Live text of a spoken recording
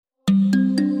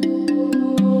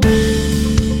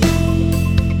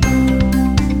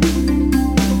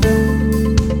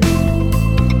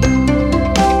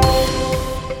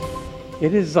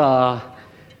It is a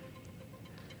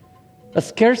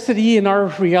scarcity in our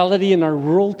reality, in our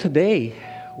world today,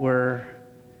 where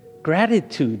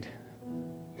gratitude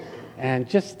and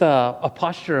just a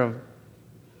posture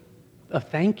of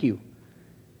thank you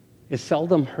is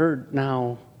seldom heard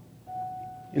now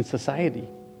in society.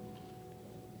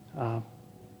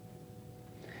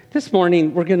 This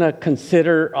morning, we're going to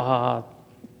consider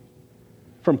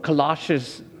from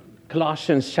Colossians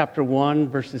chapter 1,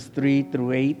 verses 3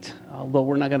 through 8, although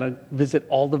we're not going to visit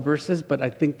all the verses, but I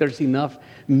think there's enough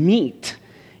meat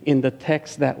in the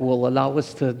text that will allow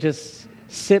us to just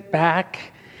sit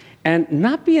back and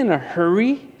not be in a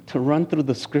hurry to run through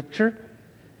the Scripture,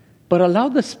 but allow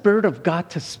the Spirit of God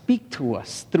to speak to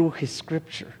us through His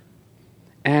Scripture.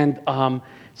 And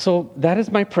so that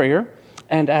is my prayer.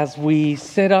 And as we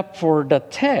set up for the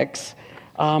text,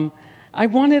 I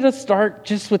wanted to start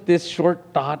just with this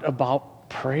short thought about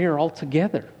prayer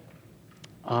altogether.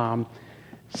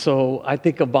 So I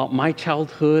think about my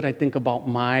childhood. I think about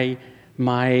my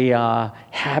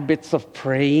habits of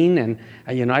praying, and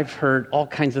I've heard all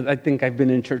kinds of. I think I've been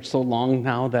in church so long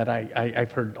now that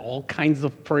I've heard all kinds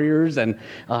of prayers, and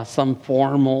some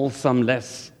formal, some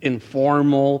less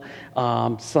informal,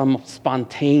 some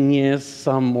spontaneous,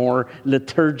 some more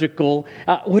liturgical.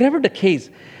 Whatever the case,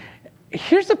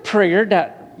 here's a prayer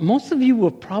that most of you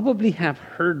will probably have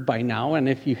heard by now, and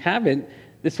if you haven't,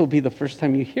 this will be the first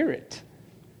time you hear it.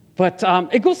 But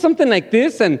it goes something like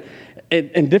this, and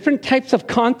in different types of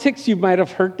contexts, you might have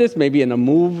heard this, maybe in a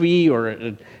movie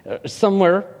or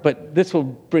somewhere. But this will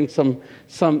bring some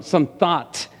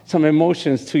thought, some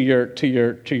emotions to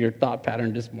your thought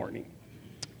pattern this morning.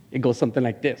 It goes something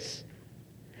like this: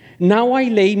 Now I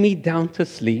lay me down to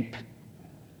sleep.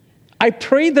 I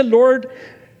pray the Lord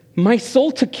my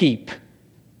soul to keep,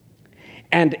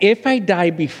 and if I die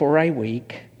before I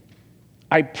wake,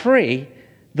 I pray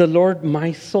the Lord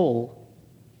my soul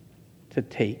to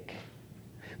take.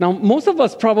 Now, most of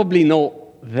us probably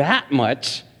know that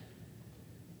much,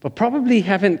 but probably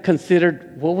haven't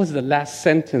considered what was the last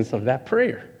sentence of that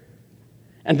prayer.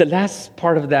 And the last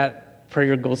part of that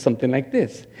prayer goes something like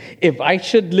this: If I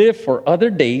should live for other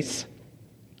days,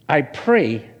 I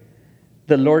pray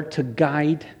the Lord to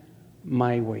guide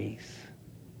my ways.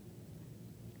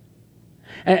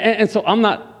 And so I'm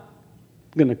not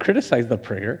going to criticize the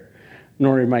prayer,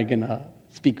 nor am I going to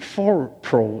speak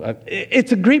pro.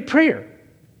 It's a great prayer.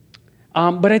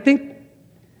 But I think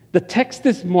the text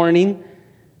this morning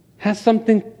has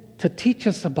something to teach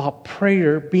us about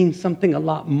prayer being something a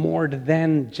lot more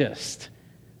than just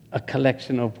a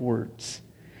collection of words.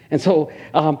 And so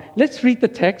let's read the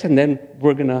text, and then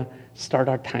we're going to start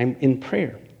our time in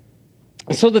prayer.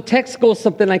 So the text goes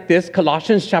something like this: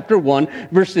 Colossians chapter 1,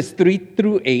 verses 3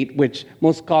 through 8, which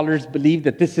most scholars believe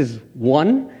that this is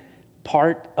one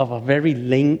part of a very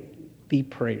lengthy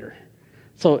prayer.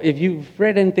 So if you've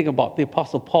read anything about the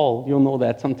Apostle Paul, you'll know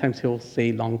that sometimes he'll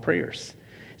say long prayers.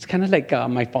 It's kind of like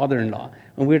my father-in-law.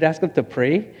 When we would ask him to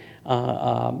pray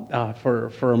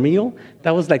for a meal,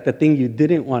 that was like the thing you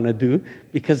didn't want to do,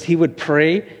 because he would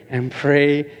pray and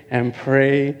pray and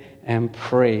pray and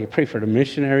pray. Pray for the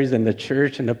missionaries and the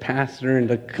church and the pastor and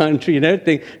the country and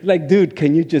everything. Like, dude,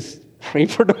 can you just pray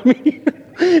for the meal?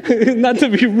 Not to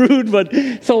be rude, but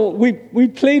so we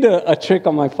played a trick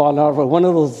on my father. One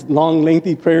of those long,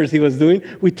 lengthy prayers he was doing,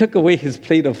 we took away his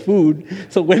plate of food.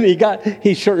 So when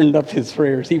he shortened up his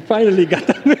prayers. He finally got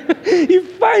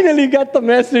the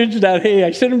message that, hey,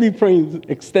 I shouldn't be praying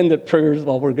extended prayers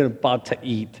while we're about to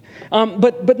eat.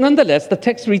 But nonetheless, the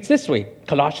text reads this way: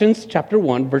 Colossians chapter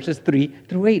 1, verses 3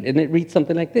 through 8, and it reads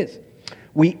something like this: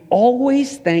 We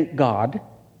always thank God,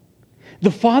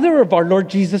 the Father of our Lord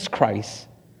Jesus Christ,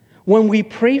 when we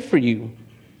pray for you,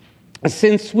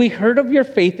 since we heard of your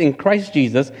faith in Christ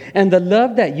Jesus and the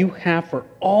love that you have for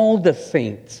all the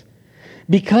saints,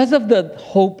 because of the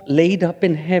hope laid up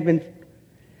in heaven.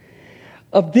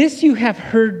 Of this you have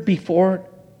heard before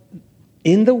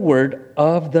in the word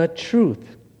of the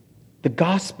truth, the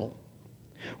gospel,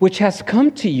 which has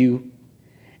come to you,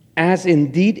 as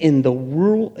indeed in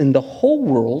the whole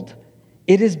world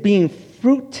it is bearing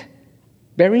fruit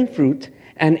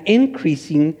and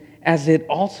increasing, as it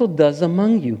also does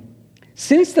among you,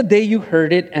 since the day you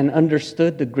heard it and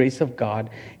understood the grace of God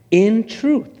in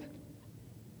truth,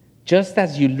 just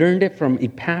as you learned it from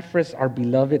Epaphras, our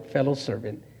beloved fellow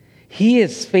servant. He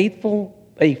is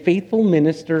a faithful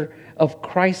minister of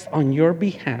Christ on your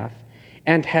behalf,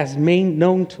 and has made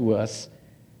known to us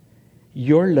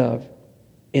your love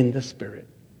in the Spirit.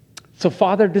 So,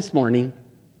 Father, this morning,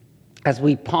 as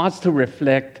we pause to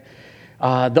reflect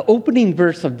the opening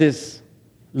verse of this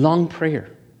long prayer,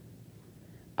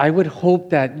 I would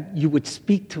hope that you would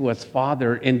speak to us,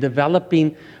 Father, in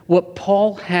developing what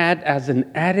Paul had as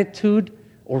an attitude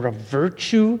or a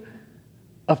virtue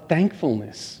of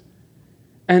thankfulness.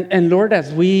 And Lord,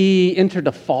 as we enter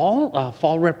the fall,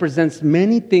 fall represents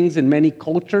many things in many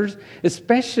cultures,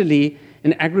 especially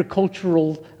in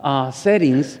agricultural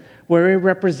settings, where it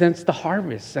represents the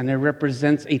harvest and it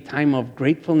represents a time of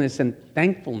gratefulness and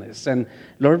thankfulness. And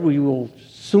Lord, we will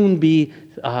soon be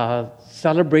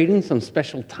celebrating some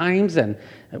special times, and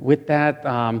with that,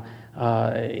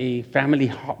 a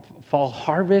family fall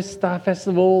harvest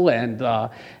festival, and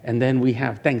then we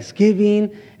have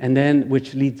Thanksgiving, and then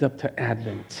which leads up to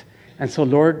Advent. And so,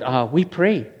 Lord, we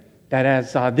pray that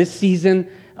as this season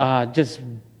just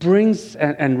brings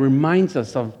and reminds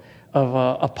us of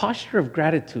a posture of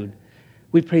gratitude,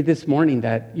 we pray this morning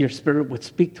that your Spirit would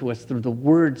speak to us through the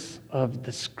words of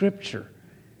the Scripture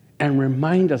and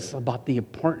remind us about the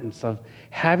importance of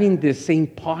having this same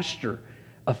posture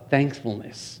of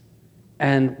thankfulness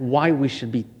and why we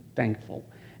should be thankful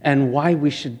and why we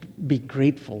should be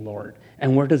grateful, Lord,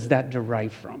 and where does that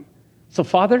derive from? So,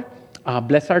 Father,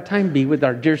 bless our time. Be with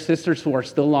our dear sisters who are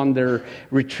still on their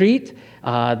retreat,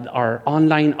 our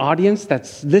online audience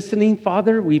that's listening,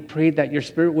 Father. We pray that your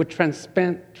Spirit would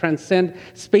transcend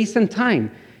space and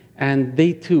time, and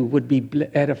they too would be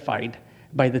edified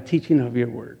by the teaching of your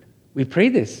word. We pray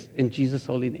this in Jesus'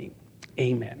 holy name.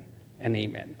 Amen and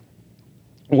amen.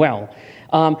 Well,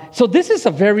 so this is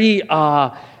a very,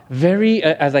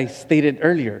 as I stated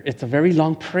earlier, it's a very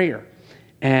long prayer.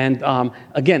 And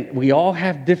again, we all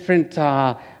have different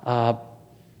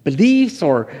beliefs,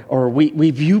 or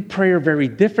we view prayer very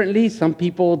differently. Some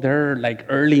people, they're like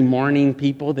early morning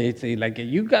people. They say like,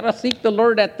 you got to seek the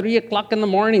Lord at 3 o'clock in the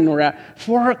morning or at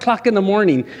 4 o'clock in the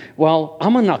morning. Well,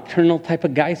 I'm a nocturnal type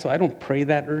of guy, so I don't pray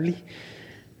that early.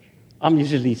 I'm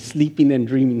usually sleeping and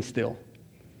dreaming still.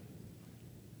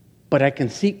 But I can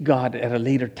seek God at a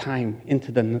later time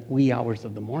into the wee hours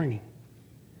of the morning.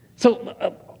 So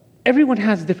everyone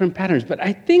has different patterns, but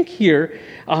I think here,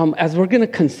 as we're going to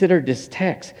consider this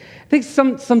text, I think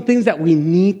some things that we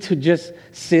need to just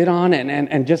sit on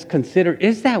and just consider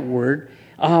is that word,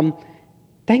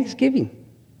 thanksgiving.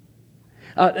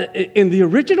 In the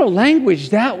original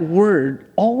language, that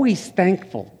word, always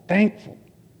thankful,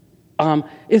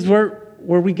 is where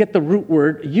we get the root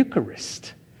word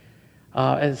Eucharist.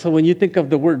 And so when you think of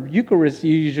the word Eucharist,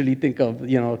 you usually think of,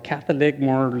 Catholic,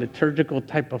 more liturgical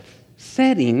type of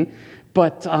setting.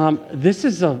 But this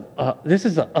is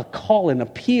a call, an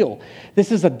appeal.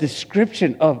 This is a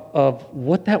description of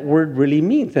what that word really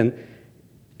means. And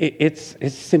it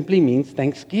simply means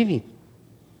thanksgiving.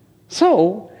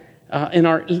 So in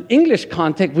our English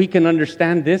context, we can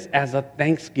understand this as a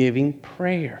thanksgiving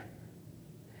prayer.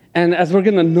 And as we're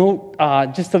going to note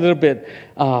just a little bit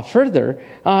further,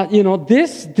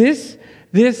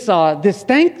 this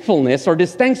thankfulness or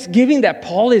this thanksgiving that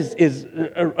Paul is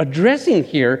addressing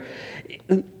here,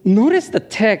 notice the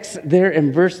text there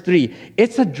in verse 3.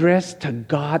 It's addressed to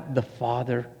God the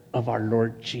Father of our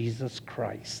Lord Jesus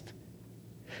Christ.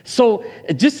 So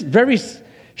just very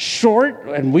short,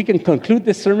 and we can conclude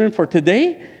this sermon for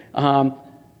today.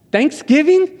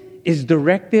 Thanksgiving is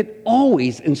directed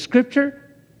always in Scripture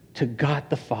to God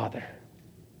the Father.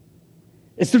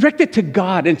 It's directed to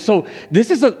God. And so this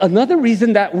is another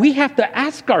reason that we have to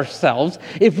ask ourselves,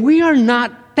 if we are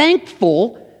not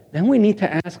thankful, then we need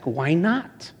to ask, why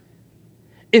not?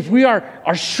 If we are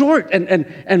short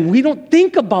and we don't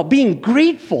think about being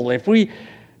grateful,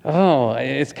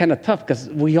 it's kind of tough because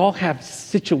we all have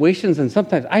situations, and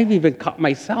sometimes I've even caught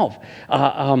myself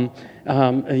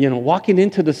walking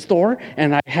into the store,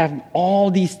 and I have all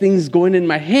these things going in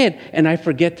my head, and I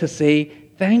forget to say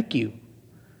thank you.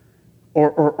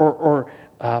 Or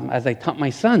as I taught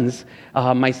my sons,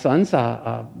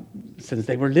 since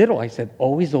they were little, I said,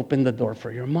 always open the door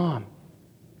for your mom.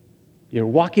 You're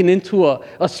walking into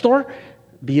a store,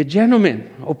 be a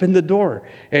gentleman, open the door.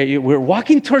 We're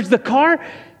walking towards the car,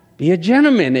 be a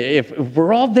gentleman. If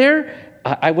we're all there,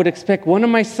 I would expect one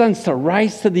of my sons to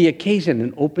rise to the occasion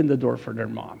and open the door for their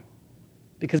mom,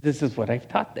 because this is what I've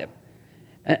taught them.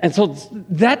 And so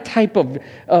that type of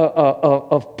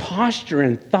posture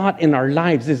and thought in our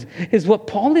lives is what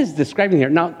Paul is describing here.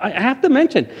 Now, I have to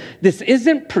mention, this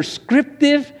isn't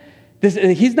prescriptive.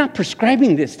 He's not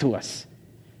prescribing this to us.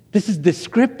 This is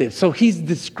descriptive. So he's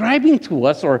describing to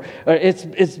us, or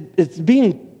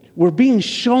we're being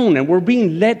shown and we're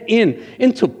being led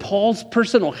into Paul's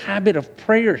personal habit of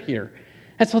prayer here.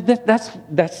 And so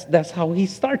that's how he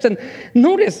starts. And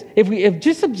notice, if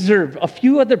just observe a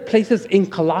few other places in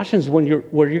Colossians where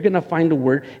you're going to find the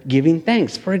word giving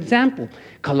thanks. For example,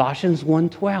 Colossians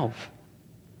 1:12.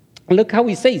 Look how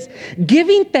he says,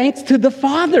 giving thanks to the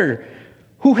Father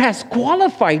who has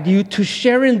qualified you to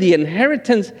share in the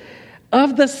inheritance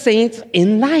of the saints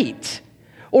in light.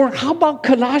 Or how about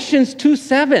Colossians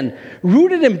 2:7,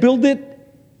 rooted and builded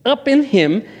up in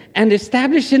him and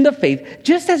established in the faith,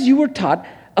 just as you were taught,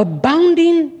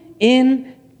 abounding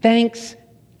in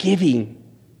thanksgiving.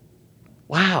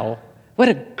 Wow. What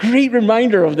a great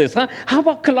reminder of this, huh? How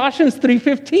about Colossians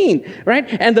 3:15, right?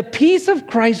 And the peace of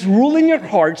Christ rule in your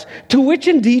hearts, to which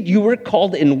indeed you were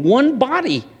called in one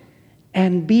body,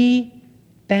 and be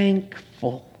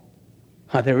thankful.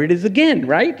 There it is again,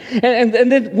 right? And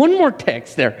then one more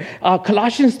text there,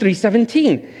 Colossians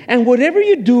 3:17. And whatever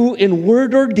you do in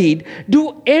word or deed,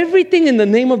 do everything in the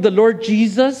name of the Lord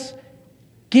Jesus,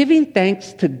 giving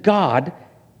thanks to God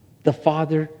the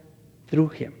Father through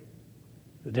him.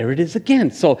 There it is again.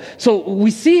 So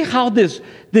we see how this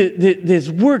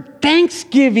word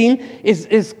thanksgiving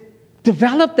is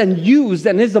developed and used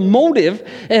and is a motive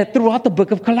throughout the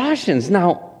book of Colossians.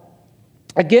 Now,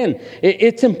 again,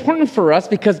 it's important for us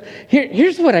because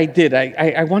here's what I did.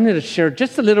 I wanted to share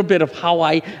just a little bit of how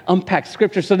I unpack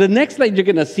Scripture. So the next slide you're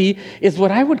going to see is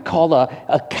what I would call a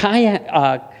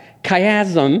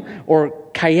chiasm or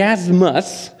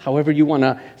chiasmus, however you want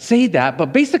to say that.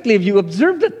 But basically, if you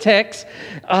observe the text,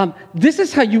 this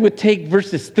is how you would take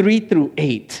verses 3 through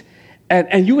 8.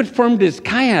 And you would form this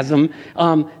chiasm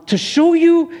to show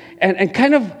you and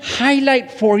kind of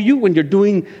highlight for you when you're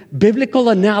doing biblical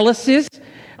analysis.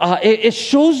 It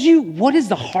shows you what is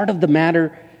the heart of the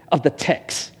matter of the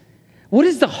text. What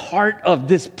is the heart of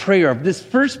this prayer, of this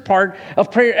first part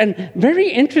of prayer? And very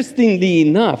interestingly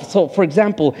enough, so for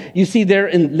example, you see there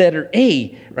in letter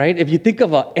A, right? If you think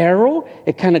of an arrow,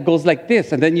 it kind of goes like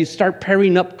this. And then you start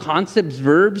pairing up concepts,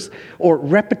 verbs, or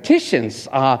repetitions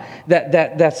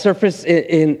that surface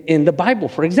in the Bible.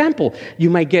 For example, you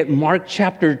might get Mark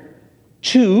chapter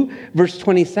 2, verse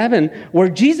 27, where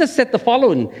Jesus said the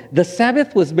following, the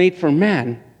Sabbath was made for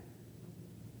man.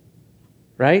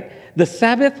 Right? The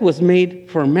Sabbath was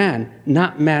made for man,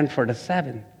 not man for the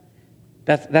Sabbath.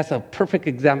 That's a perfect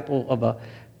example of a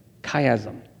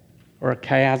chiasm or a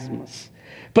chiasmus.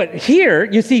 But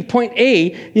here, you see, point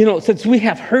A, since we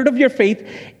have heard of your faith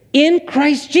in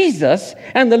Christ Jesus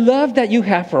and the love that you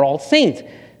have for all saints.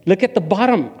 Look at the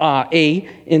bottom A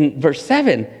in verse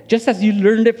 7. Just as you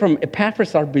learned it from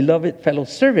Epaphras, our beloved fellow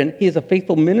servant, he is a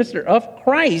faithful minister of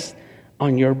Christ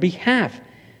on your behalf.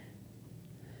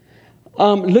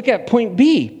 Look at point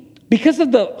B. Because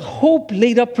of the hope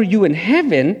laid up for you in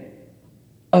heaven,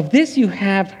 of this you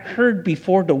have heard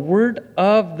before the word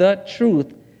of the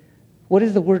truth. What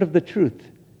is the word of the truth?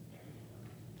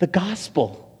 The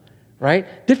gospel,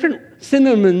 right? Different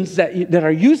synonyms that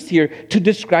are used here to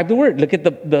describe the word. Look at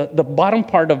the bottom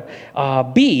part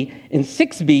of B, in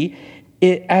 6b,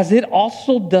 as it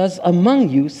also does among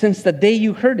you since the day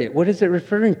you heard it. What is it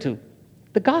referring to?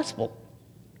 The gospel.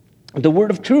 The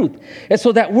word of truth. And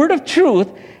so that word of truth,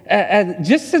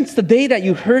 just since the day that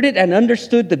you heard it and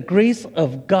understood the grace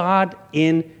of God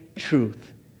in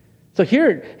truth. So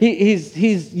here,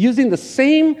 he's using the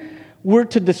same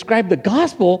word to describe the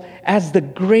gospel as the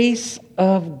grace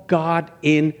of God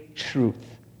in truth.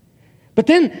 But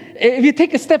then, if you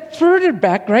take a step further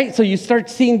back, right, so you start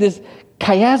seeing this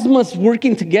chiasmus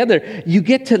working together, you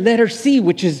get to letter C,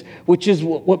 which is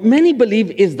what many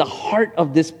believe is the heart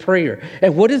of this prayer.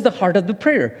 And what is the heart of the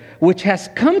prayer? Which has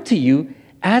come to you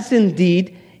as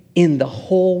indeed in the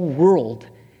whole world,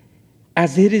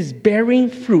 as it is bearing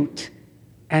fruit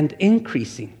and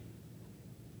increasing.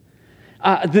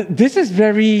 This is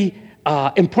very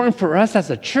important for us as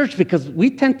a church because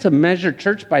we tend to measure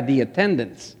church by the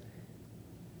attendance.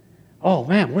 Oh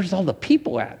man, where's all the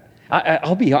people at?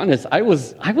 I'll be honest, I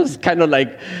was kind of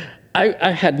like,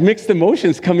 I had mixed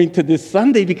emotions coming to this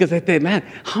Sunday because I thought, man,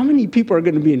 how many people are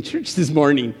going to be in church this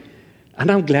morning? And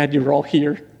I'm glad you're all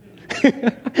here.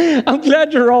 I'm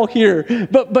glad you're all here.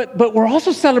 But we're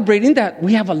also celebrating that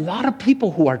we have a lot of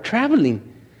people who are traveling.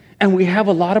 And we have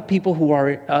a lot of people who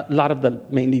are, a lot of the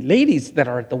mainly ladies that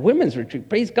are at the women's retreat.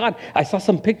 Praise God. I saw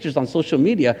some pictures on social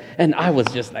media and I was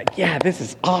just like, yeah, this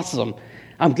is awesome.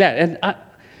 I'm glad. And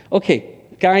okay.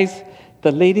 Guys,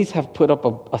 the ladies have put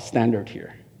up a standard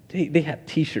here. They have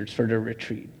T-shirts for their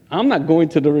retreat. I'm not going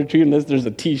to the retreat unless there's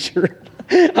a T-shirt.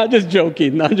 I'm just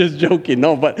joking.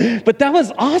 No, but that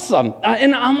was awesome.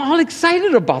 And I'm all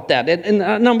excited about that. And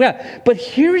I'm glad. But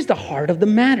here's the heart of the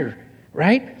matter,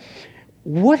 right?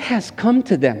 What has come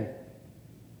to them?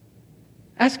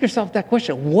 Ask yourself that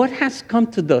question. What has come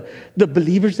to the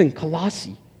believers in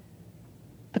Colossae?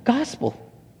 The gospel.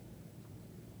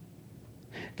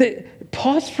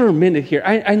 Pause for a minute here.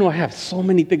 I know I have so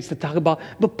many things to talk about,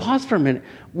 but pause for a minute.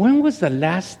 When was the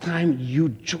last time you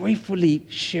joyfully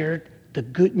shared the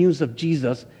good news of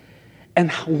Jesus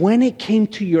and when it came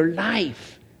to your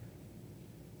life?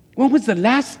 When was the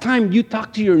last time you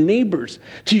talked to your neighbors,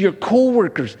 to your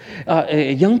coworkers,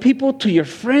 young people, to your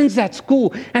friends at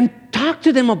school, and talked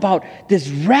to them about this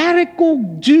radical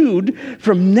dude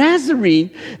from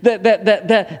Nazareth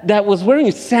that was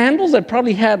wearing sandals and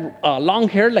probably had long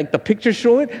hair like the picture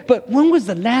show it? But when was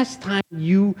the last time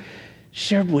you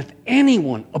shared with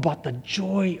anyone about the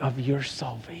joy of your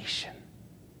salvation?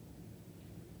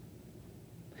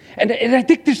 And I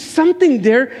think there's something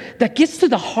there that gets to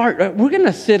the heart. We're going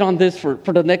to sit on this for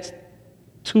the next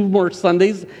 2 more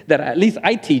Sundays that at least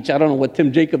I teach. I don't know what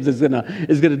Tim Jacobs is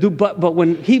gonna do, but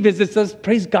when he visits us,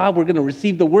 praise God, we're going to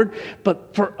receive the word.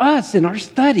 But for us in our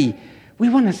study, we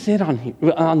want to sit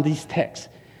on these texts.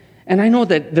 And I know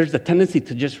that there's a tendency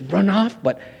to just run off,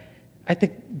 but I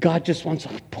think God just wants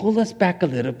to pull us back a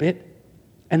little bit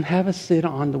and have us sit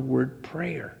on the word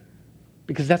prayer,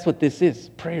 because that's what this is,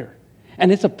 prayer.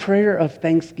 And it's a prayer of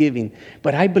thanksgiving.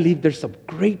 But I believe there's some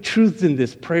great truths in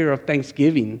this prayer of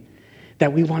thanksgiving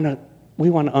that we want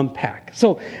to unpack.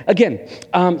 So again,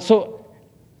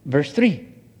 verse 3,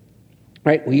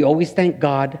 right? We always thank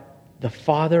God, the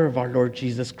Father of our Lord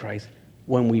Jesus Christ,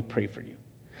 when we pray for you.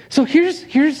 So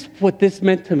here's what this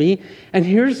meant to me, and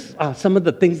here's some of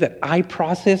the things that I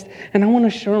processed, and I want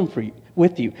to share them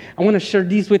with you. I want to share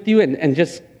these with you, and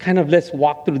just kind of let's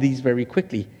walk through these very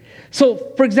quickly.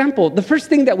 So, for example, the first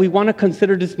thing that we want to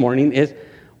consider this morning is,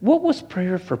 what was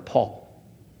prayer for Paul?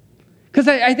 Because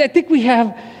I think we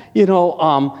have,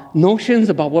 notions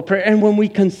about what prayer, and when we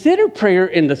consider prayer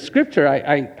in the Scripture,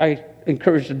 I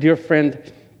encouraged a dear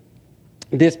friend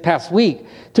this past week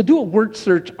to do a word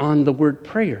search on the word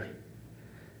prayer,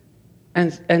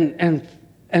 and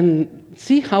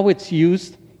see how it's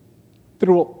used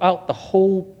throughout the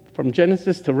whole, from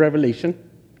Genesis to Revelation.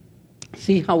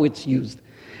 See how it's used.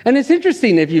 And it's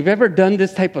interesting, if you've ever done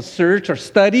this type of search or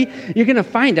study, you're going to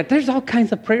find that there's all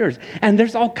kinds of prayers, and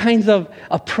there's all kinds of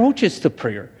approaches to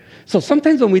prayer. So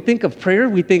sometimes when we think of prayer,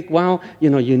 we think, well,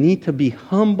 you need to be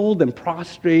humbled and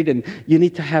prostrate, and you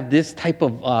need to have this type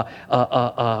of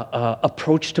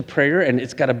approach to prayer, and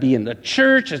it's got to be in the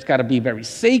church, it's got to be very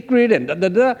sacred, and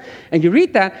da-da-da. And you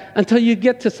read that until you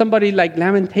get to somebody like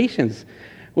Lamentations,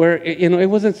 where, it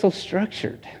wasn't so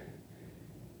structured.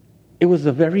 It was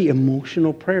a very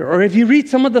emotional prayer. Or if you read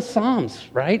some of the Psalms,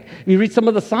 right? If you read some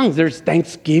of the songs, there's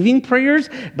thanksgiving prayers,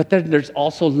 but then there's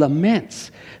also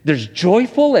laments. There's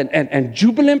joyful and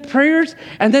jubilant prayers,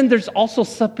 and then there's also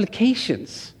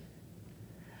supplications.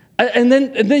 And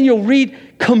then you'll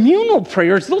read communal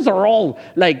prayers. Those are all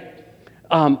like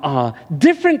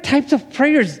different types of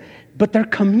prayers, but they're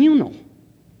communal.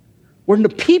 When the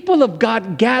people of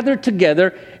God gather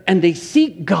together and they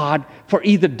seek God for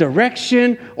either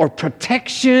direction or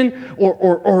protection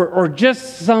or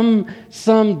just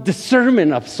some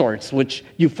discernment of sorts, which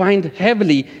you find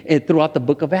heavily throughout the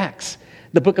book of Acts.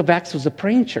 The book of Acts was a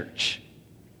praying church.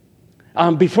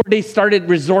 Before they started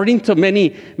resorting to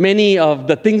many of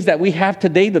the things that we have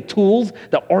today, the tools,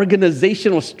 the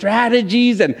organizational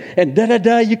strategies, and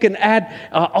you can add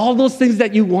all those things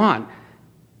that you want.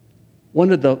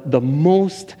 One of the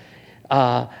most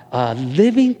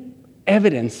living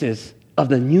evidences of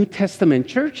the New Testament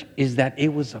church is that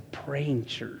it was a praying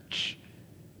church.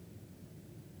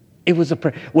 It was a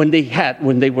prayer. When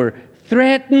they were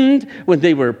threatened, when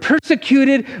they were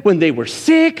persecuted, when they were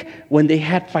sick, when they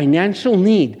had financial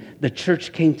need, the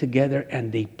church came together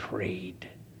and they prayed.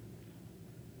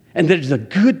 And there's a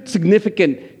good,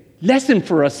 significant lesson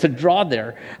for us to draw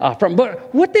there from.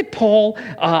 But what did Paul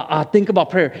think about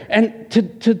prayer? And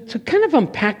to kind of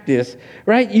unpack this,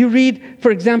 right? You read, for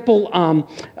example,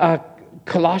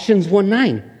 Colossians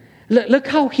 1:9. Look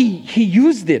how he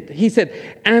used it. He said,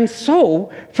 and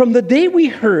so from the day we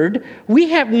heard, we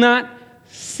have not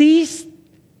ceased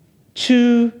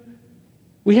to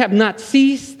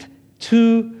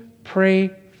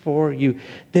pray for you.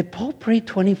 Did Paul pray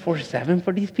 24/7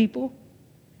 for these people?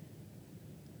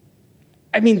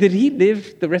 I mean, did he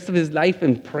live the rest of his life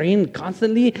and praying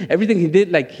constantly? Everything he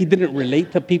did, like he didn't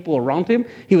relate to people around him.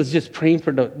 He was just praying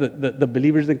for the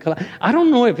believers in Colossians. I don't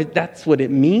know if that's what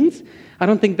it means. I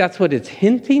don't think that's what it's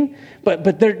hinting.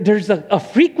 But there's a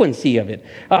frequency of it.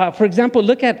 For example,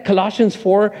 look at Colossians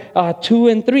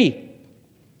 4:2 and 3.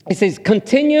 It says,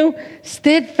 continue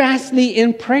steadfastly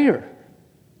in prayer.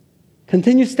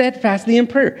 Continue steadfastly in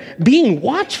prayer. Being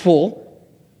watchful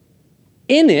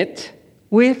in it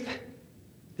with...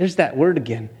 There's that word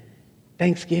again,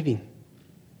 thanksgiving.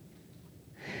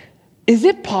 Is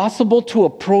it possible to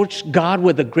approach God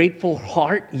with a grateful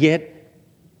heart, yet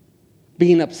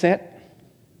being upset?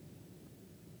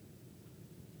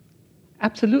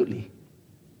 Absolutely.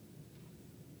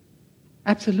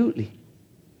 Absolutely.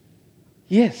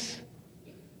 Yes.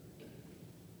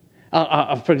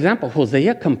 For example,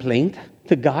 Hosea complained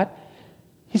to God.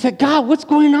 He said, God, what's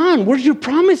going on? Where's your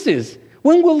promises?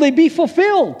 When will they be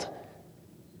fulfilled?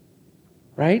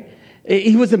 Right?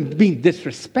 He wasn't being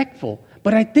disrespectful.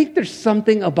 But I think there's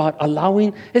something about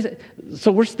allowing.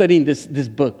 So we're studying this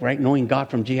book, right? Knowing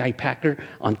God from J.I. Packer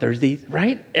on Thursdays,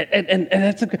 right? And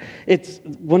it's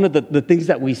one of the things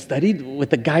that we studied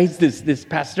with the guys this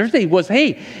past Thursday was,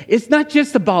 hey, it's not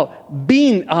just about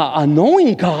being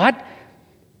knowing God,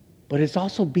 but it's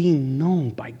also being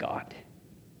known by God.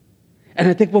 And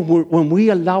I think when we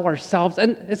allow ourselves,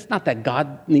 and it's not that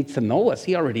God needs to know us.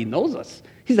 He already knows us.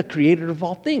 He's the creator of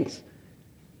all things.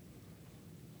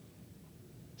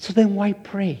 So then why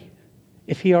pray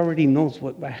if he already knows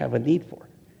what I have a need for?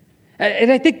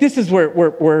 And I think this is where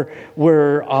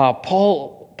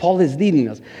Paul is leading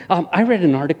us. I read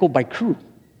an article by Crew.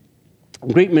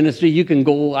 Great ministry. You can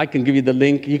go, I can give you the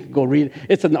link. You can go read it.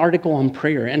 It's an article on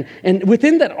prayer. And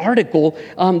within that article,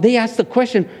 they asked the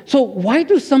question, so why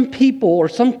do some people or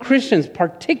some Christians,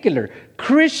 particular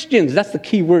Christians, that's the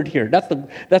key word here. That's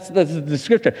the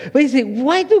description. But they say,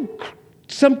 why do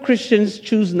some Christians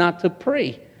choose not to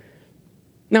pray?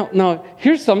 Now,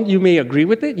 here's some, you may agree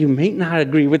with it, you may not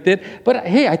agree with it, but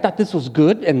hey, I thought this was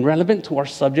good and relevant to our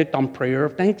subject on prayer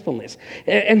of thankfulness.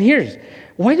 And here's,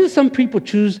 why do some people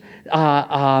choose,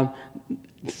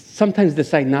 sometimes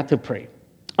decide not to pray?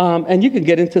 And you can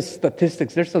get into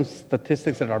statistics. There's some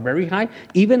statistics that are very high.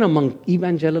 Even among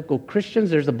evangelical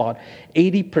Christians, there's about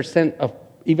 80% of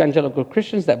evangelical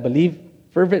Christians that believe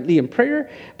fervently in prayer,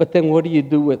 but then what do you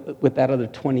do with that other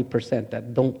 20%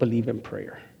 that don't believe in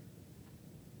prayer?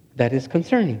 That is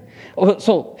concerning.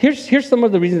 So here's some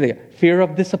of the reasons they get. Fear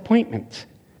of disappointment.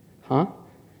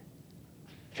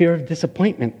 Fear of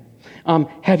disappointment.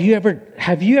 Have you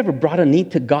ever brought a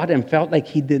need to God and felt like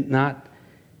He did not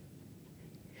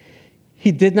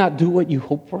do what you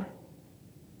hoped for?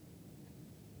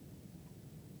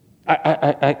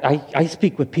 I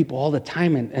speak with people all the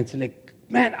time and say, like,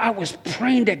 man, I was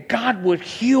praying that God would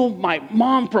heal my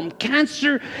mom from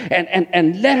cancer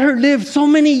and let her live so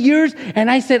many years. And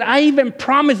I said, I even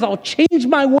promised I'll change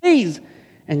my ways.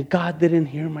 And God didn't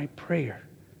hear my prayer.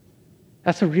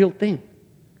 That's a real thing.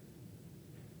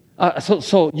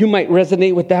 So you might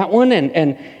resonate with that one.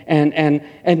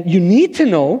 And you need to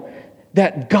know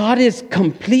that God is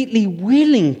completely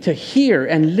willing to hear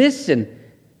and listen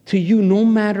to you no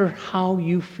matter how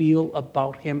you feel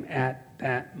about Him at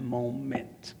that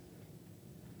moment.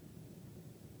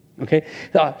 Okay?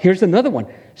 Here's another one.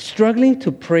 Struggling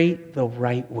to pray the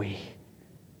right way.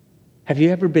 Have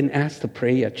you ever been asked to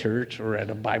pray at church or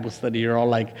at a Bible study? You're all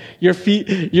like, your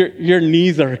feet, your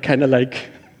knees are kind of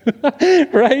like,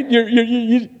 right?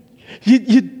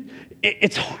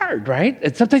 It's hard, right?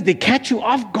 And sometimes they catch you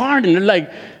off guard and they're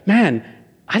like, man,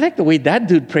 I like the way that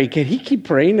dude prayed. Can he keep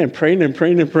praying and praying and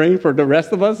praying and praying for the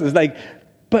rest of us? It's like,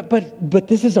 But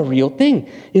this is a real thing.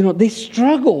 You know, they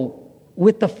struggle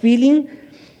with the feeling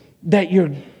that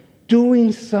you're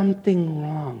doing something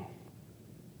wrong.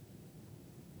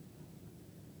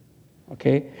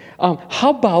 Okay? How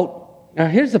about,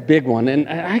 here's a big one, and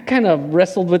I kind of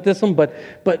wrestled with this one,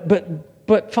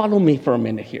 but follow me for a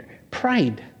minute here.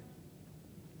 Pride.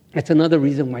 That's another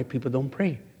reason why people don't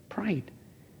pray. Pride.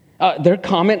 Their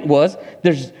comment was,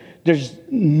 there's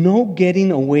no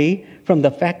getting away from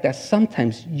the fact that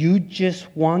sometimes you just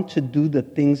want to do the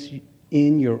things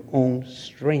in your own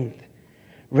strength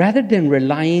rather than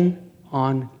relying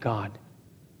on God.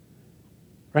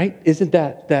 Right? Isn't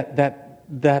that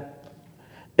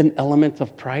an element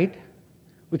of pride?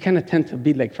 We kind of tend to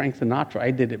be like Frank Sinatra. I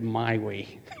did it my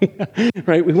way.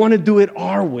 Right? We want to do it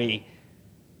our way.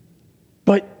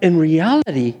 But in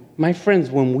reality, my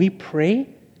friends, when we pray,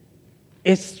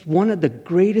 it's one of the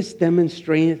greatest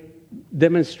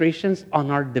demonstrations on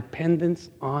our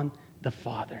dependence on the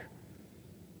Father.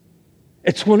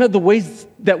 It's one of the ways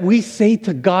that we say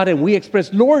to God and we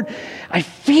express, Lord, I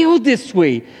feel this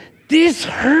way. This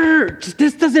hurts.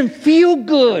 This doesn't feel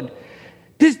good.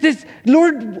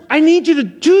 Lord, I need you to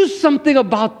do something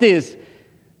about this.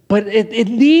 But it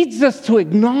leads us to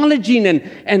acknowledging and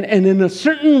in a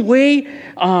certain way,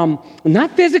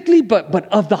 not physically, but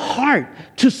of the heart,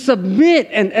 to submit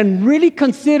and really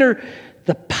consider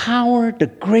the power, the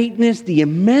greatness, the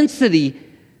immensity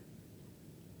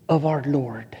of our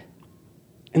Lord.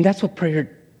 And that's what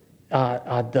prayer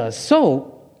does.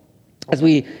 So, as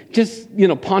we just,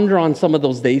 ponder on some of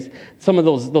those days, some of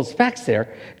those facts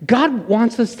there, God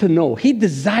wants us to know, he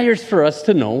desires for us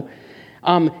to know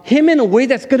him in a way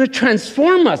that's going to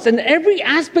transform us in every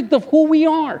aspect of who we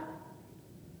are.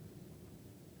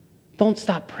 Don't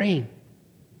stop praying.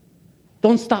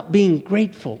 Don't stop being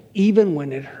grateful, even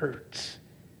when it hurts,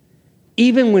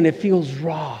 even when it feels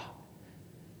raw.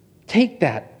 Take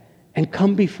that and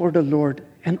come before the Lord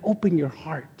and open your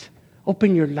heart,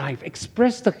 open your life,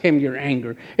 express to him your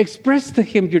anger, express to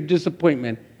him your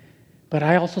disappointment. But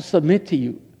I also submit to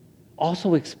you,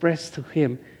 also express to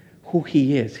him who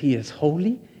he is. He is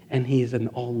holy and he is an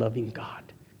all-loving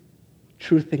God.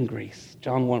 Truth and grace,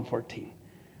 John 1:14.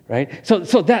 Right?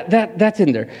 So that's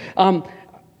in there.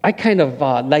 I kind of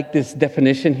like this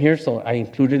definition here, so I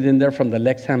included it in there from the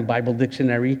Lexham Bible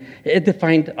Dictionary. It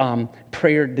defined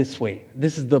prayer this way.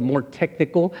 This is the more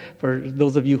technical for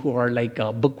those of you who are like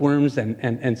bookworms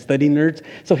and study nerds.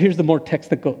 So here's the more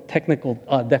technical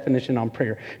definition on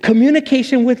prayer.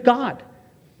 Communication with God,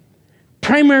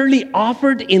 primarily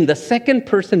offered in the second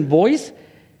person voice,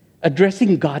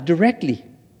 addressing God directly.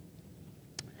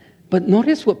 But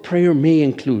notice what prayer may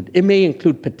include. It may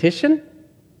include petition.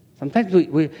 Sometimes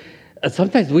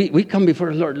we come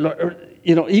before the Lord,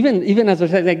 even as we're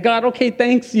saying, like, God, okay,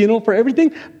 thanks, for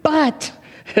everything. But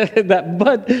that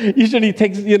but usually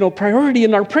takes, priority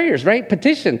in our prayers, right?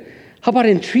 Petition. How about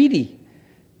entreaty?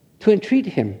 To entreat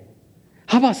him.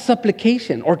 How about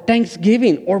supplication or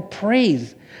thanksgiving or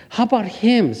praise? How about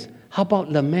hymns? How about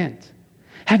lament?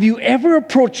 Have you ever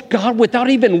approached God without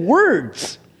even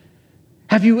words?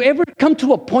 Have you ever come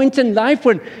to a point in life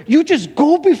when you just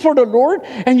go before the Lord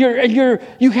and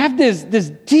you have this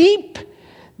deep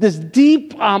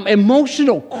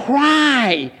emotional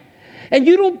cry, and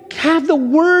you don't have the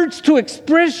words to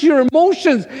express your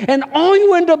emotions, and all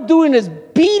you end up doing is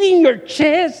beating your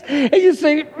chest, and you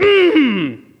say,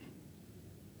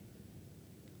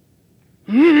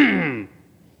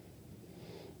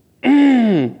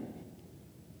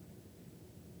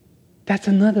 That's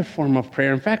another form of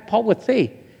prayer. In fact, Paul would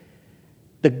say,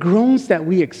 the groans that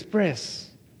we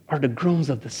express are the groans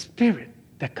of the Spirit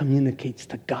that communicates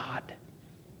to God.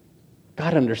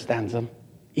 God understands them,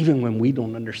 even when we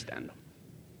don't understand them.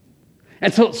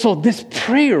 And so this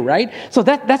prayer, right? So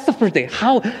that's the first thing.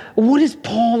 What is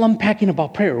Paul unpacking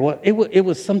about prayer? Well, it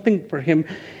was something for him.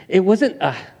 It wasn't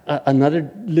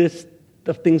another list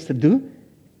of things to do.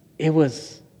 It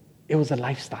was a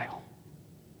lifestyle.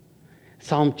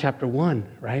 Psalm chapter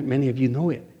 1, right? Many of you know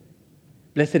it.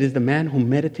 Blessed is the man who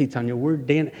meditates on your word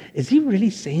day and night. Is he really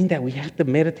saying that we have to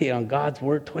meditate on God's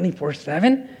word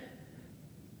 24/7?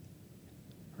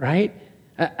 Right?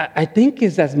 I think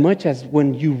it's as much as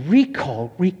when you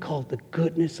recall the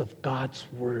goodness of God's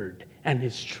word and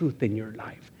his truth in your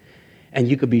life. And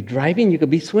you could be driving, you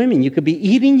could be swimming, you could be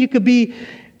eating, you could be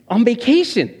on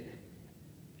vacation.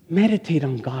 Meditate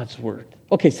on God's word.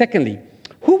 Okay, secondly,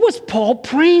 who was Paul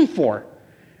praying for?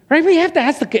 Right? We have to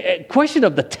ask the question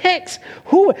of the text.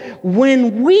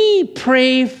 When we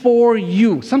pray for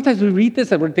you, sometimes we read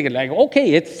this and we're thinking like,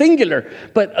 okay, it's singular.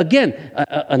 But again,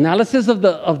 analysis of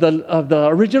the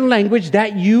original language,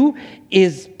 that you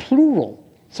is plural.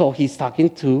 So he's talking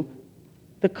to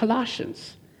the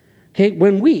Colossians. Okay,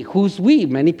 who's we?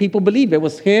 Many people believe it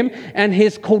was him and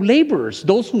his co-laborers,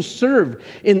 those who serve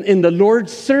in the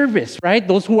Lord's service, right?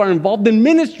 Those who are involved in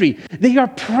ministry. They are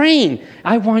praying.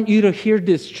 I want you to hear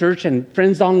this, church and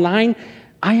friends online.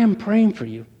 I am praying for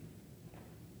you.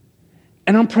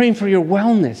 And I'm praying for your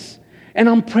wellness. And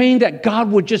I'm praying that God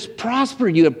would just prosper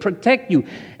you and protect you.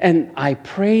 And I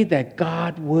pray that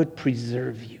God would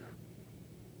preserve you.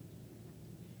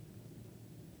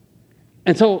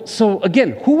 And so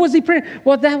again, who was he praying?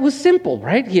 Well, that was simple,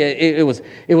 right? It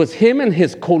was him and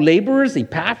his co-laborers,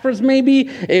 Epaphras maybe.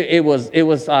 It was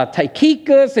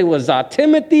Tychicus. It was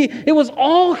Timothy. It was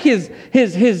all his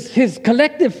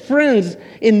collective friends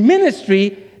in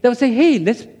ministry that would say, hey,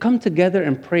 let's come together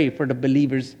and pray for the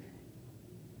believers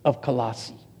of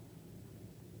Colossae.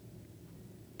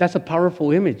 That's a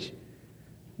powerful image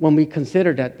when we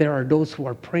consider that there are those who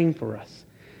are praying for us,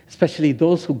 especially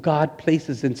those who God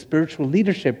places in spiritual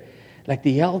leadership, like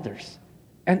the elders,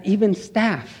 and even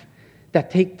staff that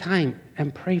take time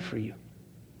and pray for you.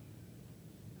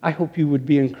 I hope you would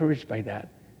be encouraged by that,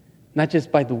 not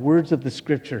just by the words of the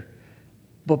scripture,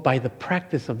 but by the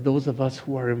practice of those of us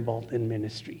who are involved in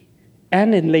ministry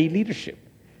and in lay leadership.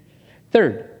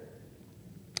 Third,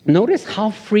 notice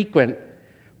how frequent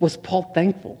was Paul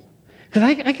thankful. Because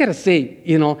I got to say,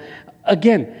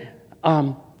 again,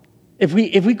 if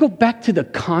we go back to the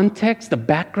context, the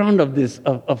background of this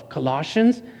of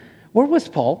Colossians, where was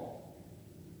Paul?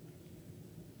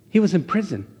 He was in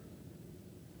prison.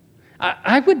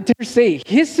 I would dare say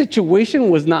his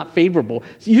situation was not favorable.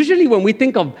 Usually when we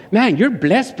think of, man, you're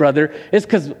blessed, brother, it's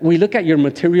because we look at your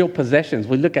material possessions.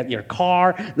 We look at your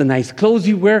car, the nice clothes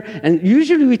you wear, and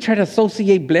usually we try to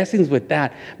associate blessings with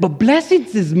that. But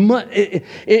blessings it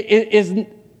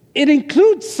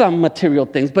includes some material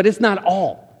things, but it's not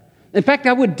all. In fact,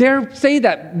 I would dare say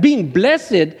that being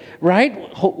blessed,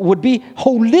 right, would be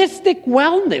holistic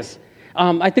wellness.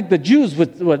 I think the Jews,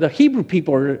 the Hebrew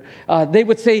people, they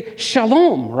would say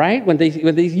shalom, right? When they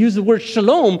use the word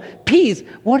shalom, peace,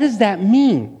 what does that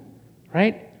mean,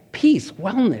 right? Peace,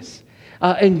 wellness.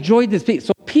 Enjoy this peace.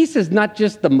 So peace is not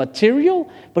just the material,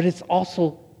 but it's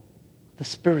also the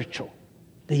spiritual,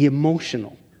 the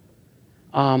emotional.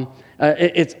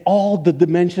 It's all the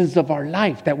dimensions of our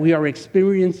life that we are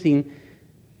experiencing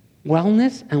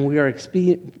wellness, and we are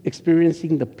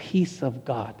experiencing the peace of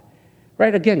God.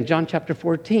 Right, again, John chapter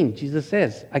 14, Jesus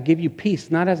says, I give you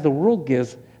peace, not as the world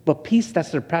gives, but peace that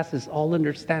surpasses all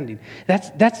understanding.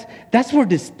 That's where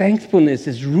this thankfulness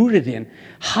is rooted in.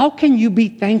 How can you be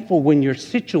thankful when your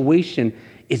situation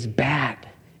is bad,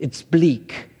 it's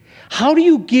bleak? How do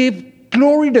you give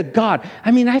glory to God? I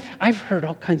mean, I've heard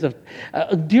all kinds of,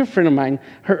 a dear friend of mine,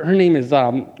 her name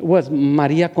was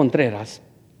Maria Contreras.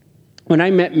 When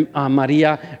I met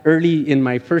Maria early in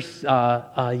my first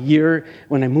year,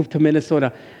 when I moved to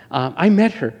Minnesota, I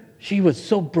met her. She was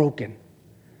so broken.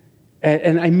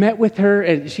 And I met with her,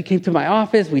 and she came to my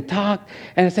office. We talked,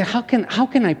 and I said, how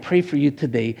can I pray for you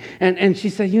today? And she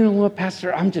said, you know what,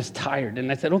 Pastor, I'm just tired.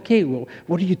 And I said, okay, well,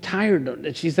 what are you tired of?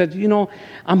 And she said,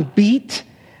 I'm beat.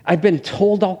 I've been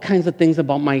told all kinds of things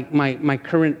about my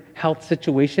current health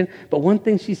situation. But one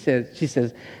thing she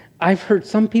says, I've heard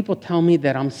some people tell me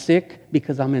that I'm sick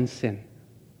because I'm in sin.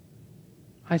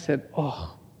 I said,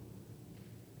 oh.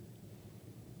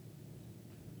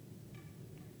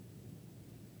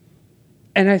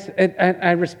 And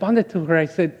I responded to her, I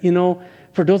said,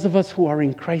 for those of us who are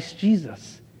in Christ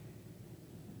Jesus,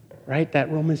 right, that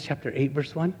Romans chapter 8,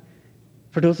 verse 1,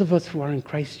 for those of us who are in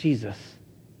Christ Jesus,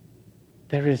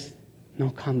 there is no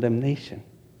condemnation.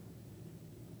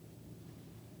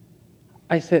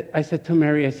 I said to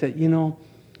Mary, I said,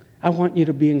 I want you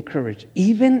to be encouraged.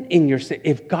 Even in your sin,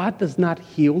 if God does not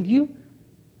heal you,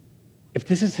 if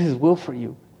this is His will for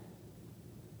you,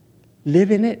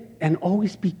 live in it and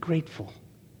always be grateful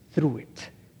through it.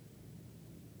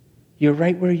 You're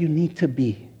right where you need to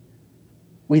be,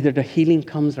 whether the healing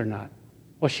comes or not.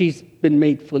 Well, she's been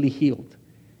made fully healed.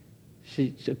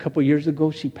 A couple years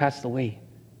ago, she passed away.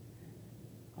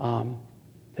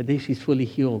 Today, she's fully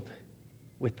healed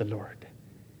with the Lord.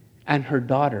 And her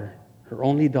daughter, her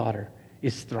only daughter,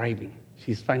 is thriving.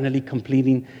 She's finally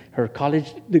completing her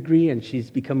college degree, and she's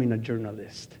becoming a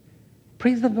journalist.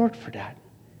 Praise the Lord for that.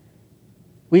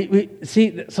 We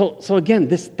see, so again,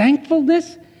 this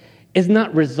thankfulness is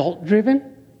not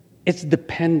result-driven, it's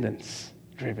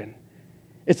dependence-driven.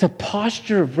 It's a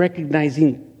posture of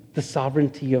recognizing the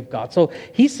sovereignty of God. So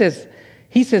he says,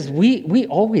 we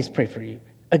always pray for you.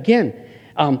 Again,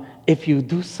 if you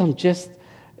do some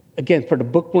again, for the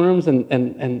bookworms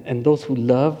and those who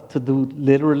love to do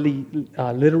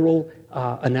literal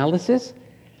analysis,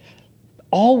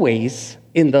 always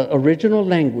in the original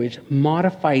language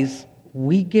modifies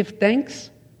we give thanks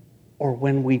or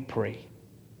when we pray.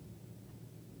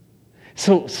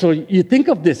 So you think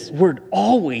of this word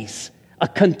always, a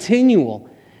continual,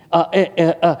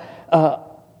 a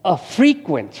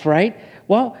frequent, right?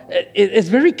 Well, it's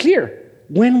very clear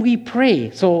when we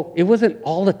pray. So it wasn't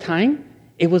all the time.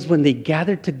 It was when they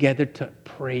gathered together to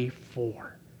pray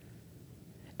for.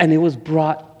 And it was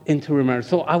brought into remembrance.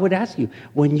 So I would ask you,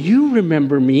 when you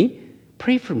remember me,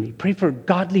 pray for me. Pray for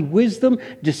godly wisdom,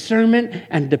 discernment,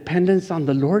 and dependence on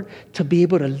the Lord to be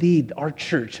able to lead our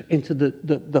church into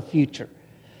the future.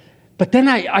 But then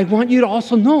I want you to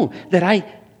also know that I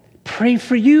pray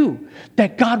for you,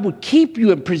 that God would keep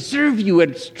you and preserve you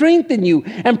and strengthen you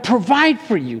and provide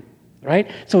for you.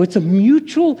 Right? So it's a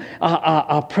mutual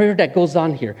prayer that goes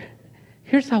on here.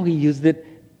 Here's how he used it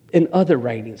in other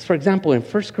writings. For example, in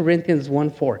 1 Corinthians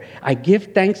 1:4, I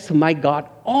give thanks to my God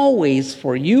always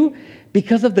for you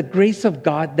because of the grace of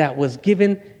God that was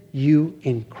given you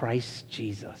in Christ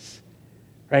Jesus.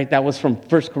 Right? That was from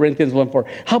 1 Corinthians 1:4.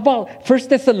 How about 1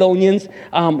 Thessalonians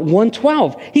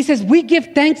 1:12? He says, we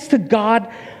give thanks to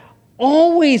God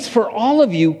always for all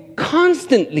of you,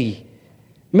 constantly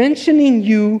mentioning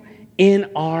you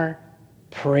in our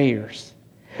prayers.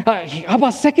 How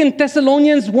about 2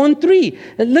 Thessalonians 1:3?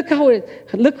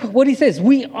 Look what he says.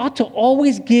 We ought to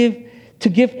always give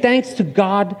thanks to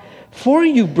God for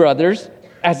you, brothers,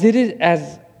 as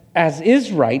as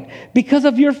is right, because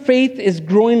of your faith is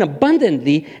growing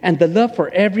abundantly, and the love for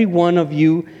every one of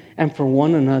you and for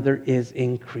one another is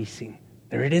increasing.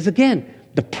 There it is again,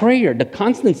 the prayer, the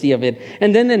constancy of it.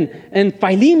 And then in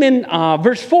Philemon,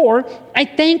 verse 4, I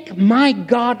thank my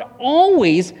God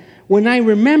always when I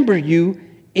remember you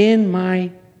in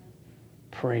my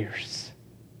prayers.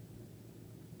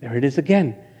 There it is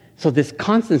again. So this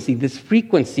constancy, this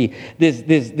frequency, this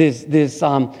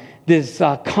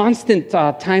constant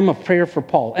time of prayer for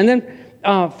Paul. And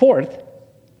then fourth,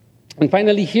 and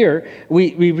finally here,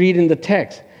 we read in the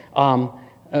text,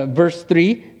 verse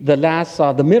 3,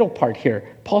 the middle part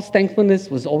here. Paul's thankfulness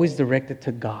was always directed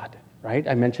to God, right?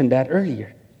 I mentioned that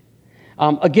earlier.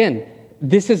 Again,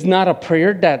 this is not a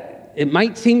prayer that it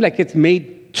might seem like it's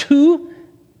made to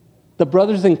the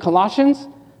brothers in Colossians,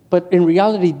 but in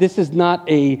reality, this is not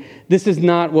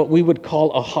what we would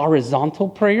call a horizontal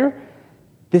prayer.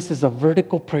 This is a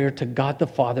vertical prayer to God the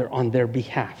Father on their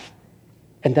behalf.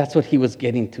 And that's what he was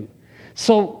getting to.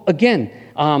 So again,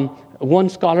 one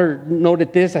scholar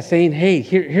noted this as saying, hey,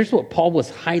 here's what Paul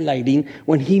was highlighting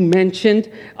when he mentioned,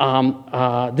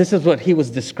 this is what he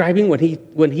was describing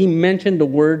when he mentioned the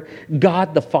word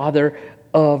God the Father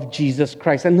of Jesus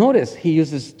Christ. And notice, he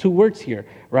uses two words here,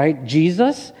 right?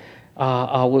 Jesus,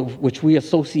 which we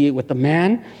associate with the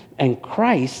man, and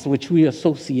Christ, which we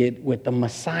associate with the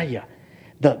Messiah,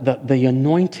 the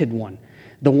anointed one,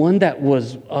 the one that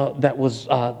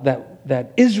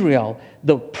Israel,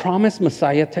 the promised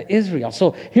Messiah to Israel.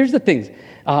 So here's the thing: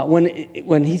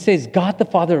 when he says God the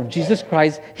Father of Jesus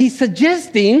Christ, he's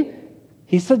suggesting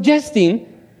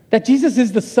that Jesus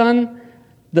is the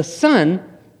Son,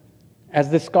 as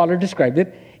the scholar described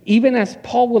it, even as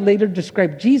Paul will later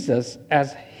describe Jesus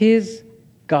as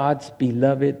God's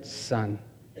beloved Son.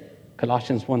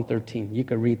 Colossians 1:13. You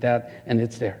can read that, and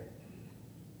it's there.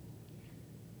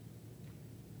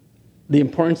 The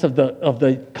importance of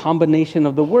the combination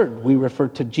of the word. We refer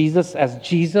to Jesus as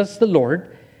Jesus the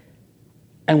Lord,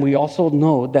 and we also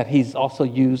know that he's also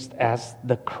used as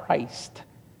the Christ,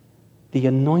 the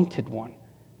anointed one,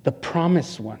 the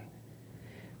promised one.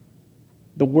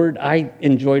 The word I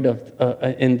enjoyed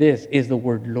in this is the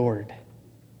word Lord.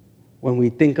 When we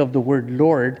think of the word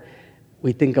Lord,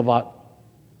 we think about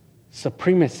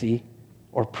supremacy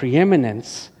or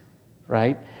preeminence,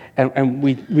 right? And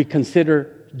we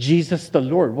consider Jesus the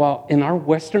Lord. Well, in our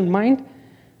Western mind,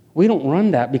 we don't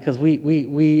run that because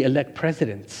we elect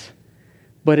presidents.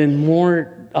 But in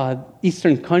more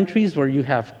Eastern countries where you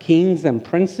have kings and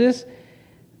princes,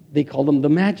 they call them the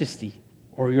majesty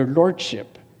or your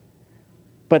lordship.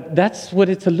 But that's what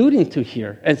it's alluding to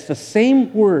here. It's the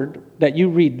same word that you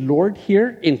read Lord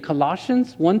here in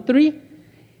Colossians 1:3.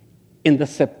 In the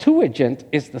Septuagint,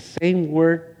 is the same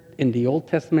word in the Old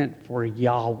Testament for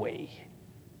Yahweh.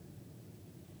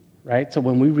 Right? So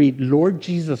when we read Lord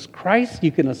Jesus Christ,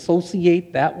 you can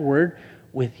associate that word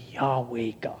with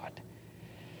Yahweh God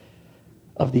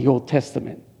of the Old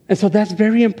Testament. And so that's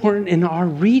very important in our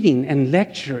reading and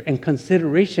lecture and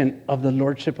consideration of the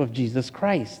Lordship of Jesus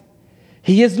Christ.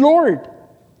 He is Lord.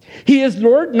 He is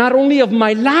Lord not only of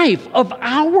my life, of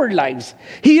our lives.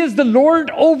 He is the Lord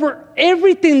over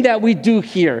everything that we do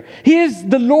here. He is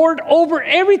the Lord over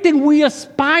everything we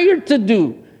aspire to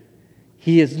do.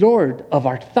 He is Lord of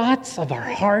our thoughts, of our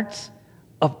hearts,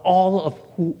 of all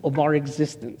of our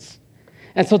existence.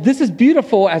 And so this is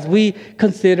beautiful as we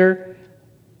consider,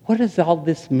 what does all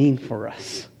this mean for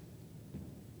us?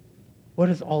 What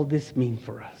does all this mean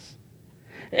for us?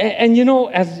 And you know,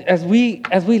 as we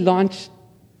launch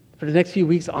for the next few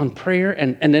weeks on prayer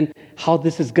and then how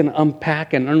this is going to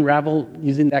unpack and unravel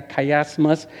using that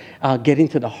chiasmus, getting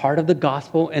to the heart of the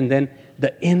gospel, and then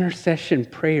the intercession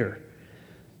prayer.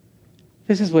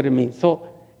 This is what it means. So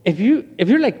if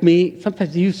you're like me,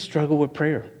 sometimes you struggle with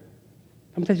prayer.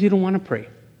 Sometimes you don't want to pray.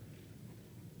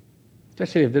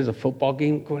 Especially if there's a football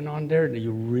game going on there and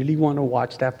you really want to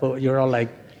watch that football. You're all like,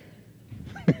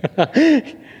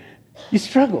 you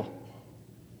struggle.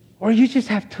 Or you just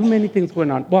have too many things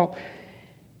going on. Well,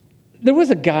 there was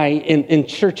a guy in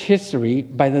church history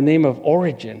by the name of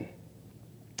Origen.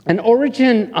 And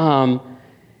Origen,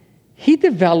 he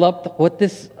developed what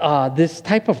this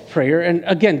type of prayer, and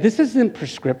again, this isn't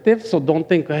prescriptive, so don't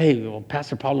think, hey, well,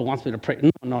 Pastor Paulo wants me to pray.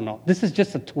 No. This is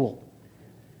just a tool.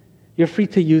 You're free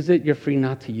to use it. You're free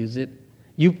not to use it.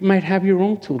 You might have your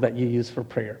own tool that you use for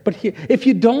prayer. But if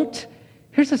you don't,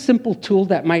 here's a simple tool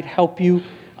that might help you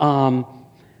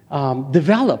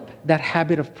develop that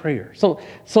habit of prayer. So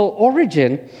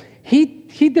Origen,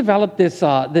 he developed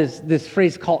this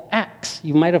phrase called acts.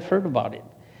 You might have heard about it.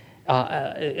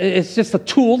 It's just a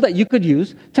tool that you could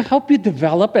use to help you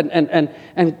develop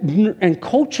and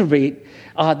cultivate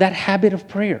that habit of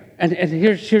prayer. And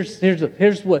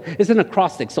here's what it's an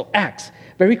acrostic. So acts,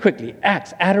 very quickly.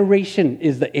 Acts, adoration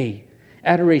is the A.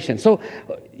 Adoration. So,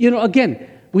 again,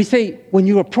 we say when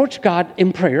you approach God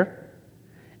in prayer,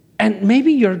 and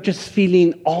maybe you're just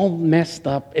feeling all messed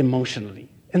up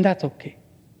emotionally, and that's okay.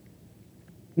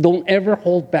 Don't ever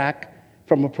hold back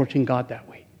from approaching God that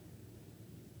way.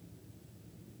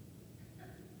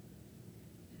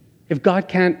 If God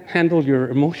can't handle your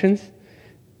emotions,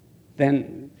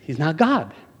 then He's not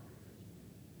God.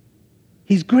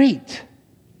 He's great.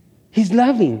 He's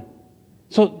loving.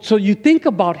 So you think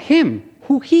about Him,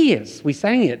 who He is. We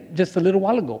sang it just a little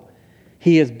while ago.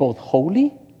 He is both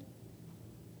holy,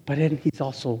 but then He's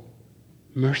also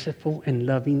merciful and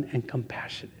loving and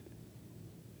compassionate.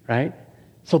 Right?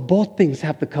 So both things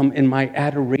have to come in my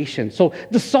adoration. So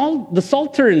the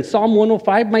Psalter in Psalm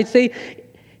 105 might say,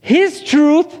 His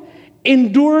truth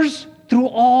endures through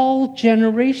all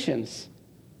generations.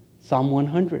 Psalm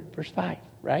 100, verse 5,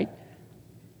 right?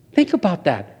 Think about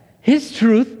that. His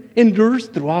truth endures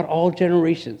throughout all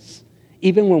generations.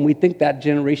 Even when we think that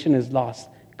generation is lost,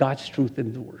 God's truth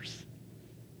endures.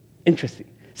 Interesting.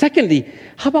 Secondly,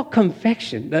 how about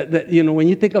confession? When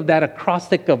you think of that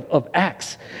acrostic of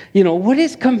Acts, what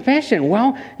is confession?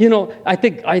 Well, I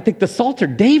think the Psalter,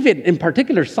 David in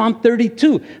particular, Psalm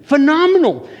 32,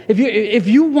 phenomenal. If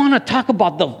you want to talk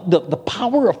about the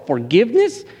power of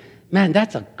forgiveness, man,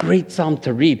 that's a great psalm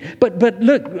to read. But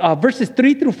look, verses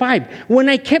 3 through 5. When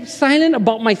I kept silent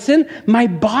about my sin, my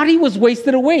body was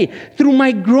wasted away through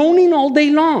my groaning all day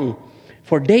long.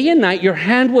 For day and night your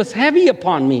hand was heavy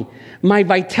upon me. My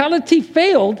vitality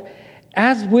failed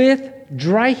as with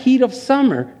dry heat of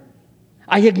summer.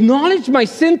 I acknowledged my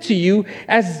sin to you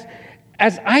as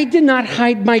I did not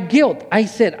hide my guilt. I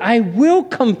said, I will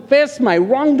confess my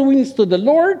wrongdoings to the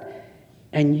Lord,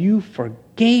 and you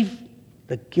forgave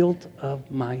the guilt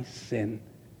of my sin.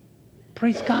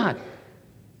 Praise God.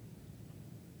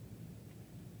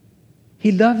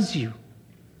 He loves you.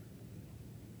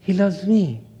 He loves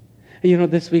me.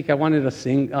 This week I wanted to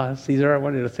sing, Caesar, I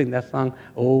wanted to sing that song,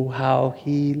 Oh, how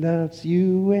He loves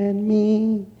you and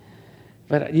me.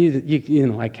 But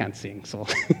I can't sing, so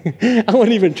I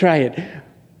won't even try it.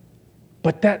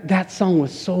 But that song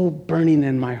was so burning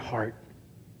in my heart.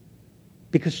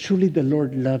 Because truly the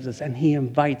Lord loves us and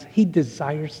He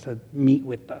desires to meet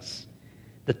with us.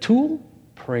 The tool,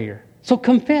 prayer. So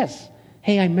confess,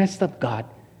 hey, I messed up, God.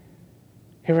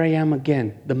 Here I am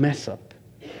again, the mess up.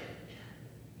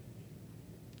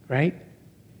 Right?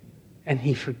 And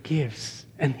He forgives,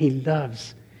 and He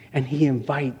loves, and He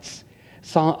invites.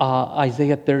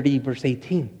 Isaiah 30, verse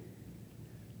 18.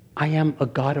 I am a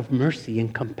God of mercy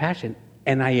and compassion,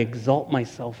 and I exalt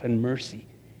myself in mercy,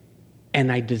 and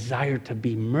I desire to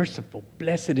be merciful.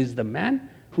 Blessed is the man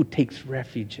who takes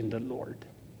refuge in the Lord.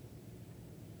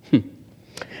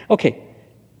 Okay,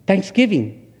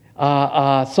 Thanksgiving.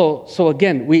 So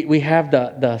again, we have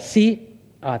the C.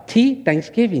 T,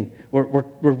 Thanksgiving. We're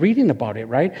reading about it,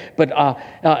 right? But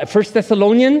 1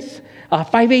 Thessalonians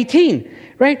 5:18,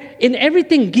 right? In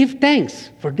everything give thanks,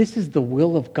 for this is the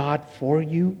will of God for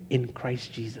you in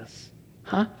Christ Jesus.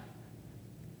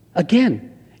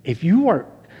 Again, if we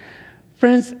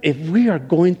are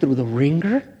going through the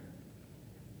ringer,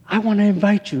 I want to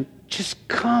invite you, just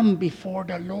come before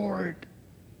the Lord.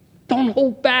 Don't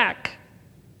hold back.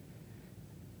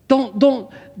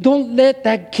 Don't let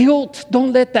that guilt,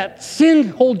 don't let that sin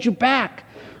hold you back.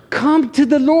 Come to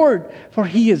the Lord, for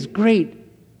He is great,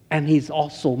 and He's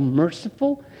also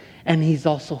merciful, and He's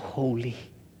also holy.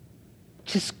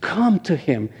 Just come to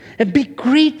Him and be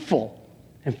grateful.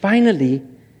 And finally,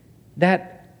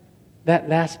 that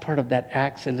last part of that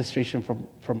Acts illustration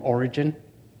from origin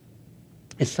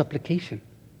is supplication.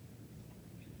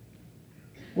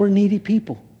 We're needy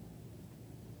people.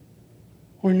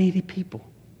 We're needy people.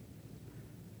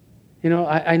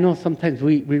 I know sometimes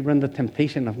we run the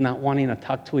temptation of not wanting to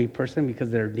talk to a person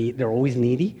because they're always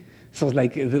needy. So it's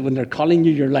like when they're calling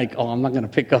you, you're like, oh, I'm not going to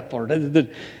pick up.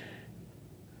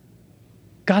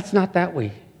 God's not that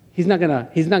way. He's not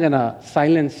gonna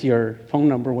silence your phone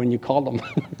number when you call him.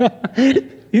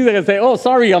 He's not gonna say, oh,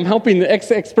 sorry, I'm helping the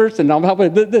X person. I'm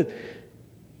helping.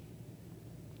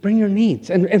 Bring your needs.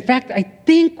 And in fact, I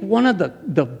think one of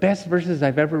the best verses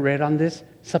I've ever read on this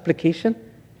supplication,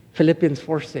 Philippians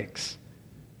 4:6,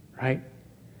 right?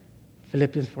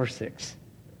 Philippians 4:6.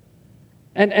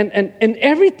 And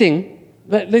everything,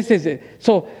 let's say,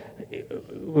 so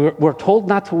we're told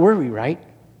not to worry, right?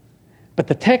 But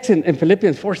the text in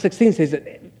Philippians 4:16 says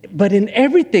that, but in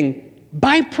everything,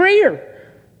 by prayer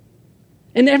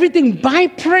And everything by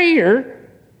prayer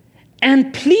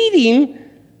and pleading,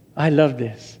 I love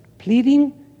this,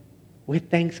 pleading with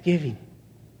thanksgiving.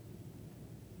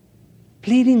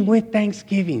 Pleading with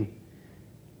thanksgiving.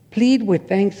 Plead with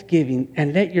thanksgiving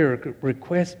and let your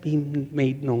request be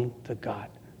made known to God.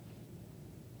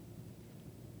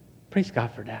 Praise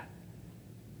God for that.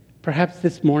 Perhaps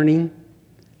this morning,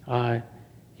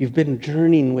 you've been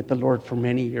journeying with the Lord for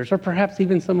many years, or perhaps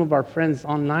even some of our friends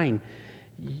online.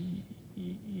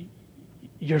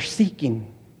 You're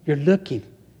seeking, you're looking.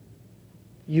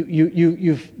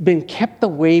 You've been kept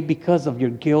away because of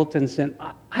your guilt and sin.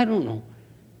 I don't know.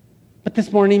 But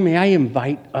this morning, may I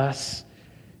invite us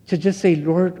to just say,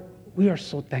 Lord, we are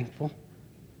so thankful.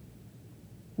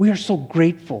 We are so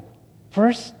grateful.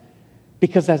 First,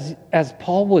 because as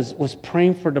Paul was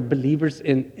praying for the believers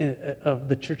of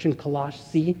the church in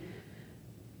Colossae,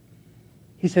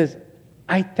 he says,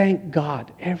 I thank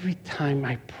God every time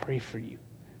I pray for you.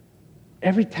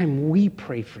 Every time we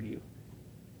pray for you.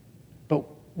 But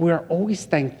we're always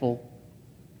thankful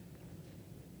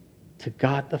to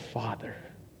God the Father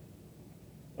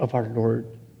of our Lord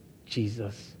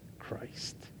Jesus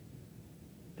Christ.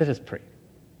 Let us pray.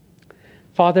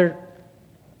 Father,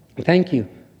 thank you.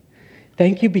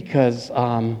 Thank you because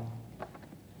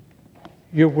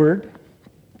your word,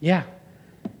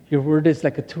 your word is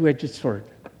like a two-edged sword.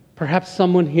 Perhaps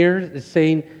someone here is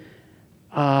saying,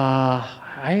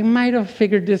 I might have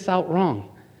figured this out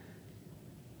wrong.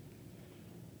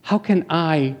 How can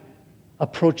I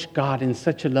approach God in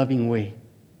such a loving way?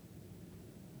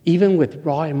 Even with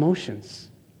raw emotions.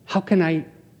 How can I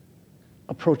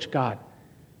approach God?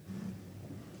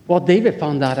 Well, David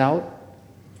found that out.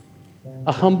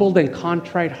 A humbled and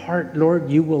contrite heart,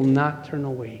 Lord, you will not turn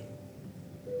away.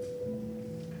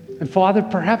 And Father,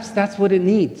 perhaps that's what it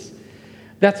needs.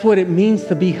 That's what it means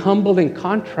to be humble and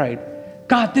contrite.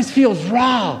 God, this feels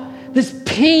raw. This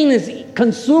pain is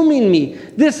consuming me.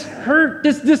 This hurt,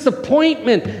 this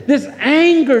disappointment, this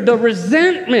anger, the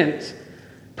resentment.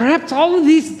 Perhaps all of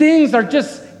these things are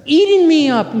just eating me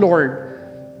up, Lord.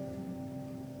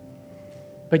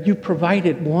 But you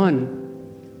provided one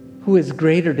who is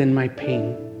greater than my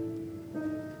pain,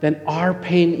 than our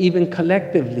pain even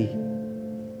collectively,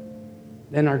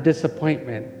 than our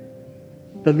disappointment.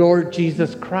 The Lord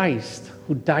Jesus Christ,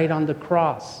 who died on the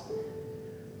cross,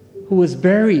 who was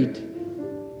buried,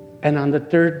 and on the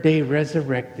third day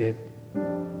resurrected,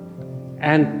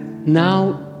 and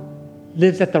now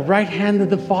lives at the right hand of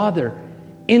the Father,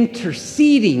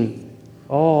 interceding.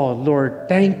 Oh, Lord,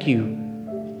 thank you.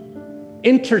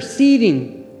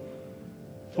 Interceding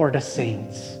for the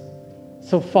saints.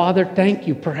 So, Father, thank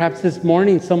you. Perhaps this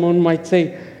morning someone might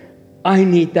say, I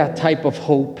need that type of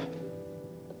hope.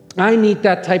 I need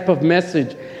that type of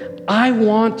message. I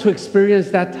want to experience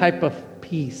that type of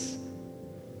peace.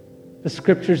 The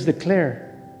scriptures declare,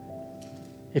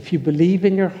 if you believe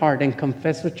in your heart and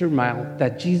confess with your mouth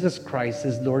that Jesus Christ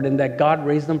is Lord and that God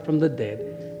raised him from the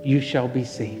dead, you shall be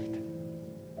saved.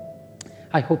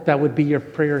 I hope that would be your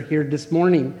prayer here this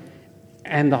morning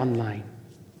and online.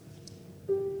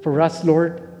 For us,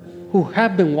 Lord, who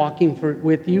have been walking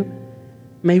with you,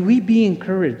 may we be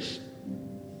encouraged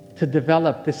to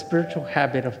develop the spiritual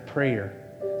habit of prayer.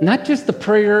 Not just the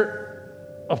prayer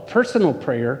of personal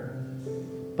prayer,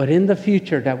 but in the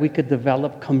future that we could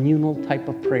develop communal type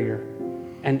of prayer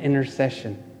and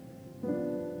intercession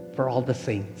for all the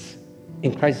saints.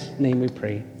 In Christ's name we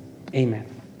pray. Amen.